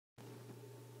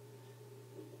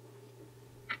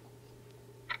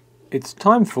It's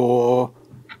time for...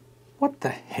 What the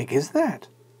heck is that?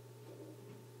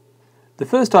 The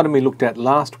first item we looked at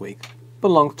last week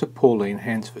belongs to Pauline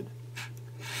Hansford.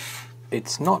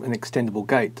 It's not an extendable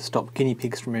gate to stop guinea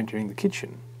pigs from entering the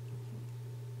kitchen,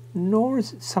 nor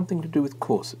is it something to do with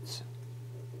corsets.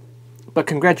 But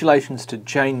congratulations to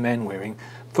Jane Manwaring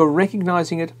for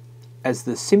recognising it as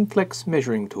the Simplex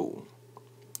measuring tool.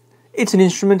 It's an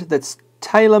instrument that's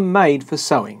tailor-made for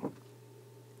sewing.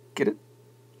 Get it?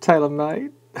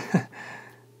 Tailor-made?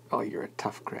 Oh, you're a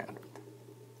tough crowd.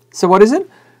 So what is it?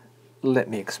 Let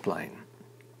me explain.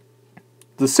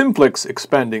 The Simplex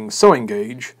Expanding Sewing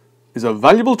Gauge is a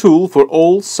valuable tool for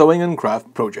all sewing and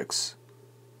craft projects.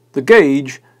 The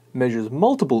gauge measures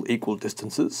multiple equal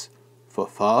distances for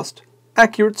fast,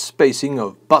 accurate spacing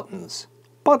of buttons,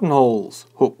 buttonholes,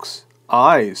 hooks,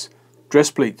 eyes,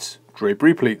 dress pleats,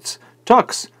 drapery pleats,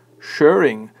 tucks,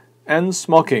 shirring, and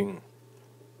smocking.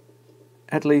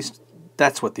 At least,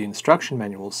 that's what the instruction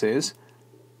manual says.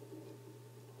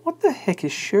 What the heck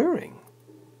is shirring?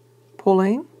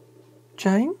 Pauline?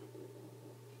 Jane?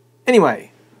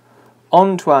 Anyway,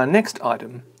 on to our next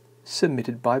item,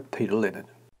 submitted by Peter Leonard.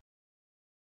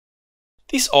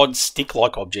 This odd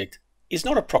stick-like object is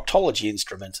not a proctology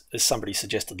instrument, as somebody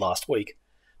suggested last week,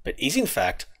 but is in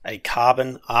fact a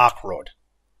carbon arc rod.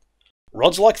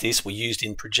 Rods like this were used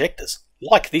in projectors,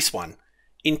 like this one,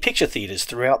 in picture theatres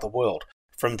throughout the world,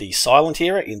 from the silent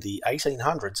era in the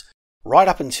 1800s right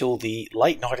up until the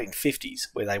late 1950s,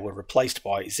 where they were replaced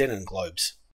by xenon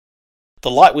globes. The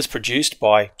light was produced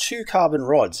by two carbon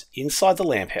rods inside the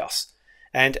lamp house,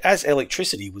 and as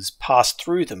electricity was passed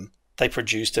through them, they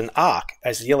produced an arc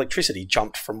as the electricity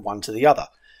jumped from one to the other,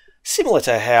 similar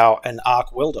to how an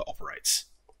arc welder operates.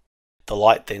 The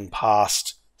light then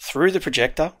passed through the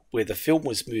projector, where the film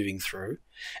was moving through,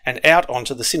 and out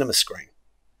onto the cinema screen.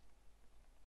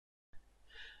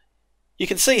 You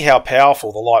can see how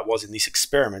powerful the light was in this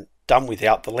experiment done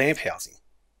without the lamp housing.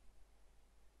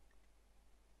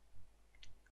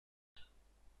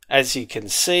 As you can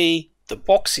see, the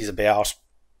box is about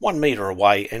 1 metre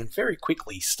away and very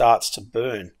quickly starts to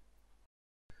burn.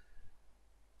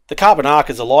 The carbon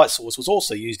arc as a light source was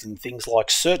also used in things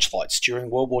like searchlights during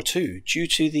World War II due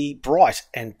to the bright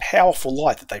and powerful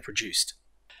light that they produced.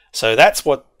 So that's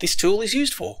what this tool is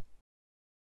used for.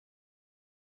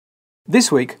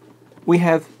 This week, we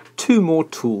have 2 more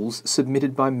tools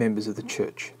submitted by members of the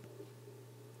church.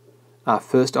 Our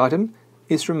first item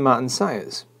is from Martin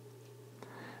Sayers.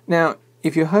 Now,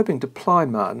 if you're hoping to ply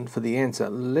Martin for the answer,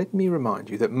 let me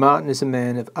remind you that Martin is a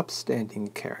man of upstanding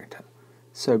character,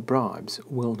 so bribes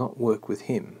will not work with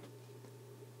him.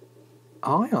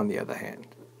 I, on the other hand,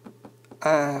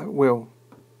 well,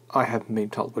 I haven't been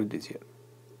told what it is yet.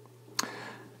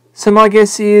 So my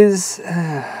guess is,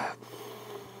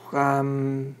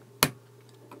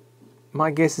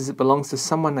 it belongs to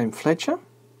someone named Fletcher.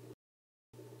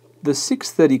 The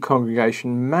 6:30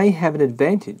 congregation may have an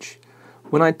advantage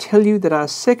when I tell you that our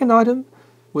second item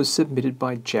was submitted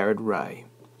by Jared Ray.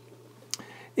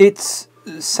 It's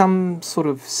some sort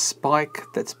of spike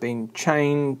that's been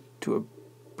chained to a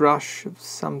brush of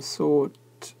some sort.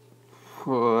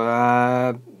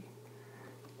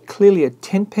 Clearly a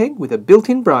tent peg with a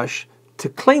built-in brush to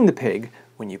clean the peg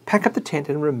when you pack up the tent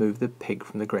and remove the peg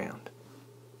from the ground.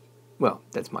 Well,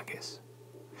 that's my guess.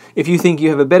 If you think you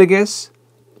have a better guess,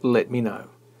 let me know.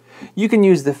 You can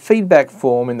use the feedback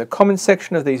form in the comments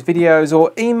section of these videos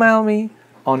or email me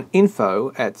on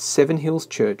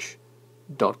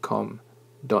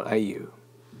info@sevenhillschurch.com.au.